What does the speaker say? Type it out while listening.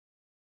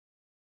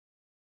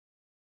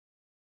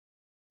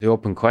the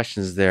open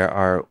questions there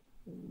are,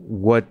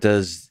 what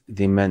does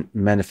the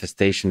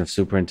manifestation of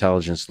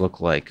superintelligence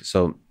look like?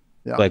 So,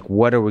 like,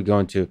 what are we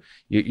going to?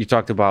 You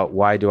talked about,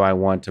 why do I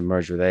want to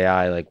merge with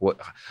AI? Like,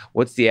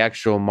 what's the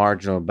actual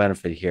marginal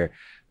benefit here?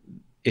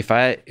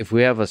 If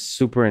we have a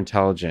super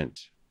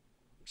intelligent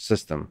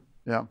system,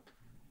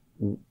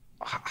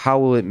 how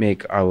will it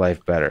make our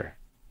life better?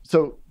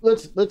 So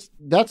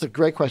that's a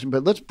great question,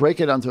 but let's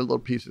break it into little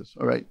pieces.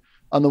 All right.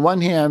 On the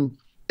one hand,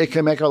 it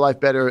can make our life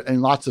better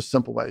in lots of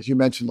simple ways. You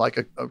mentioned like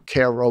a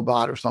care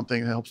robot or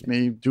something that helps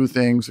me do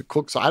things. It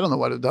cooks. I don't know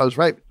what it does,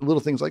 right? Little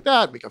things like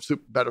that. We can have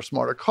better,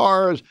 smarter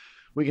cars.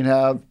 We can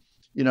have,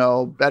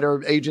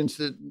 better agents,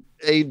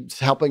 aides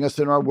helping us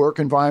in our work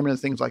environment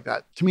and things like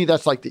that. To me,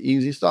 that's like the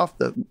easy stuff,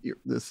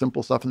 the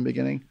simple stuff in the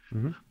beginning.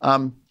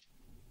 And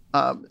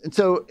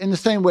so in the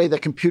same way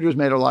that computers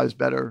made our lives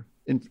better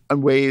in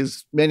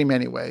ways, many,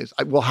 many ways,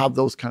 we'll have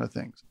those kind of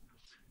things.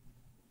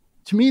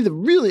 To me, the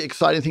really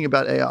exciting thing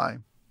about AI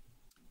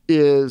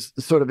is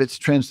sort of its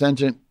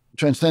transcendent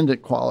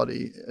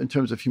quality in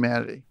terms of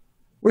humanity.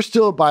 We're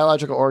still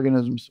biological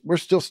organisms. We're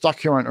still stuck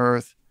here on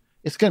Earth.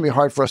 It's going to be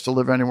hard for us to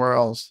live anywhere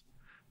else.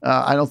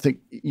 I don't think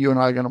you and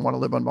I are going to want to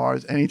live on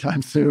Mars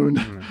anytime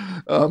soon.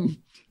 And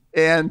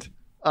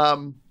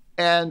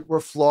we're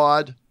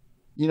flawed.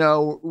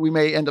 We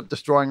may end up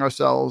destroying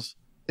ourselves.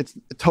 It's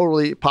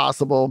totally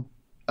possible.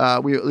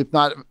 If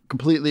not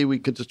completely, we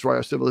could destroy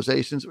our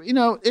civilizations.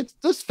 It's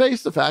just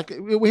face the fact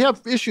we have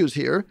issues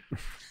here.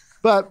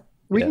 But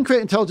we can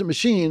create intelligent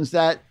machines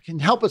that can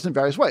help us in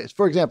various ways.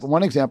 For example,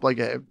 one example I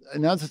gave,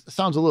 and that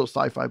sounds a little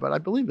sci-fi, but I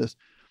believe this.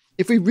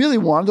 If we really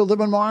wanted to live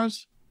on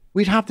Mars,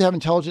 we'd have to have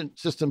intelligent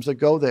systems that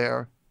go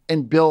there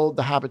and build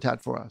the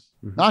habitat for us.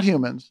 Not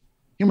humans.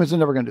 Humans are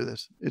never going to do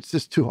this. It's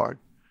just too hard.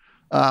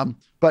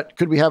 But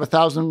could we have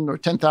 1,000 or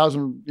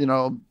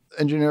 10,000,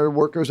 engineer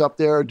workers up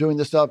there doing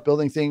this stuff,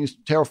 building things,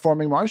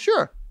 terraforming Mars?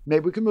 Sure.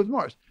 Maybe we can move to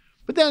Mars.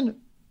 But then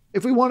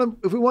if we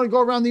want to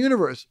go around the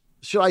universe,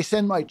 should I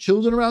send my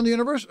children around the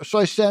universe, or should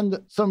I send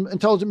some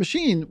intelligent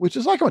machine, which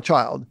is like a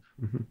child,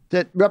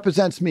 that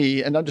represents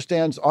me and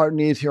understands our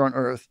needs here on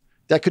Earth,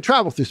 that could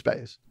travel through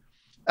space?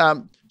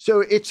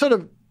 So it's sort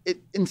of,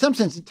 in some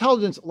sense,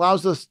 intelligence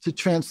allows us to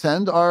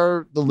transcend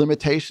the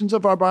limitations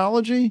of our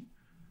biology.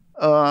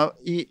 And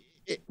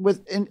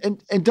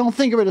don't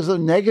think of it as a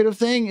negative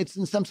thing. It's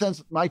in some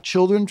sense, my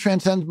children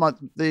transcend my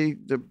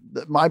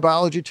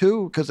biology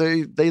too, because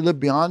they live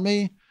beyond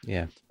me.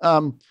 Yeah.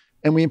 And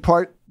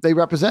they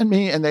represent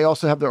me, and they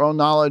also have their own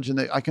knowledge, and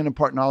I can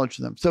impart knowledge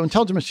to them. So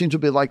intelligent machines will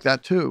be like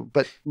that too,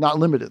 but not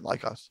limited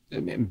like us.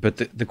 But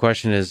the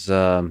question is,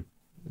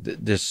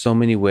 there's so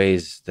many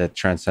ways that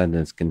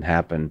transcendence can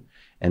happen,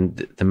 and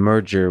the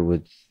merger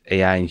with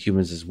AI and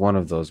humans is one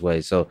of those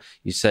ways. So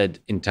you said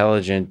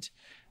intelligent,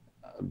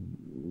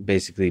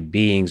 basically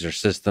beings or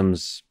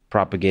systems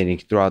propagating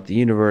throughout the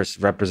universe,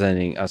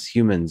 representing us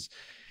humans.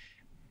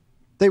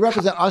 They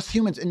represent us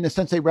humans in the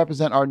sense they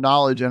represent our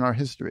knowledge and our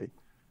history,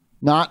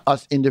 not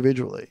us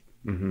individually.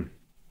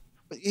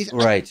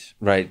 Right.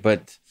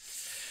 But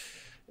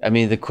I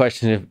mean, the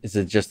question is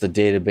it just a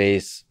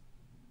database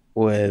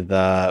with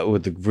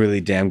a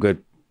really damn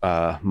good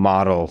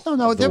model?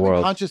 No, they're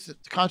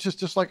conscious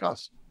just like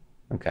us.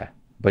 Okay,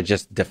 but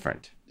just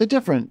different. They're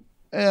different,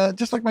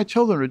 just like my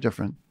children are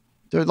different.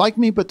 They're like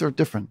me, but they're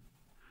different.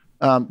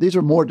 These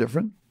are more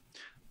different.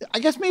 I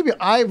guess maybe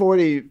I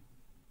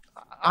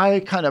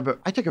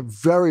take a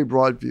very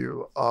broad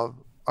view of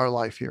our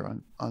life here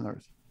on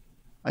Earth.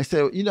 I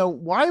say,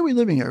 why are we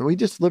living here? Are we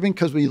just living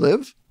because we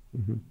live?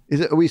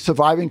 Are we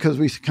surviving because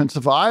we can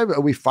survive? Are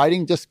we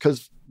fighting just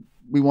because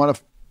we want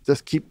to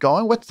just keep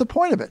going? What's the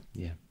point of it?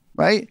 Yeah.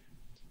 Right?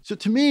 So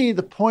to me,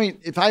 the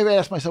point, if I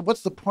ask myself,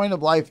 what's the point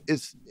of life,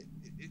 is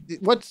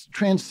what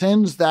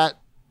transcends that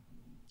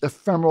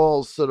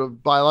ephemeral sort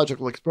of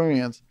biological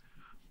experience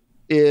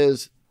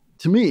is,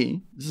 to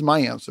me, this is my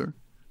answer,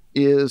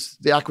 is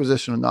the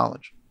acquisition of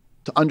knowledge,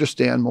 to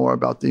understand more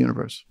about the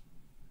universe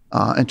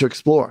and to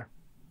explore.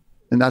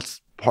 And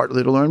that's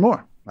partly to learn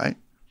more, right?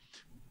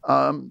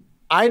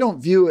 I don't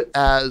view it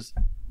as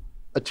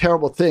a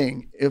terrible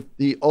thing if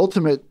the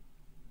ultimate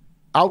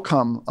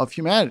outcome of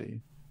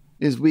humanity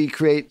is we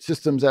create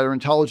systems that are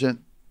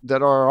intelligent,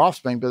 that are our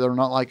offspring, but that are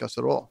not like us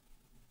at all.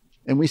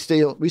 And we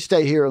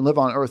stay here and live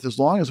on Earth as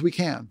long as we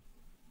can,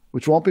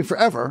 which won't be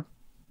forever,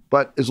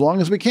 but as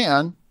long as we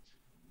can.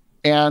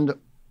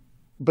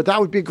 But that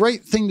would be a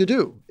great thing to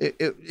do.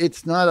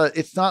 It's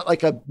not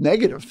like a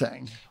negative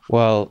thing.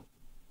 Well,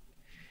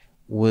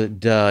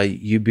 would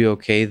you be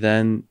okay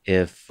then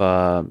if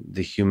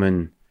the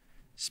human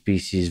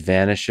species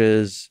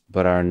vanishes,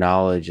 but our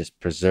knowledge is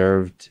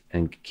preserved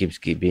and keeps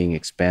being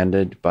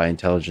expanded by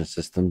intelligent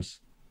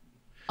systems?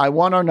 I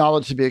want our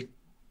knowledge to be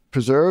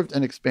preserved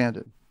and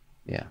expanded.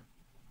 Yeah.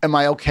 Am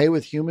I okay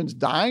with humans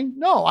dying?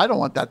 No, I don't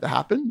want that to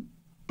happen.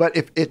 But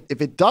if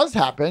it does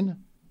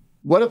happen,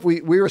 what if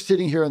we were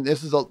sitting here and we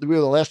were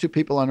the last two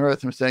people on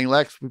Earth and we're saying,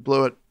 Lex, we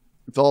blew it.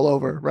 It's all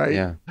over, right?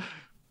 Yeah.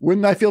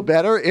 Wouldn't I feel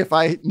better if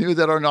I knew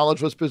that our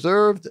knowledge was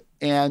preserved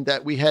and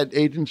that we had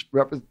agents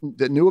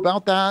that knew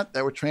about that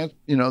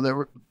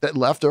that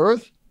left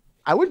Earth?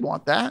 I would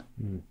want that.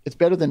 It's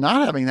better than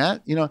not having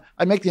that.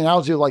 I make the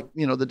analogy of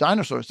the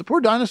dinosaurs, the poor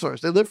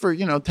dinosaurs. They lived for,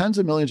 tens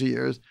of millions of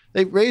years.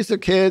 They raised their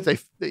kids.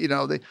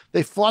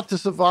 They fought to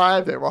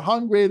survive. They were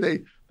hungry.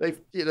 They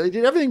did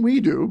everything we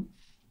do.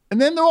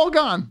 And then they're all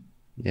gone.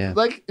 Yeah.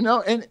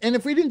 And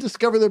if we didn't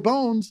discover their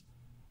bones,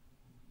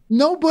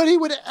 nobody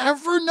would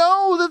ever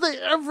know that they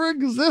ever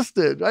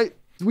existed, right?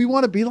 Do we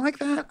want to be like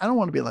that? I don't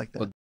want to be like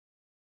that.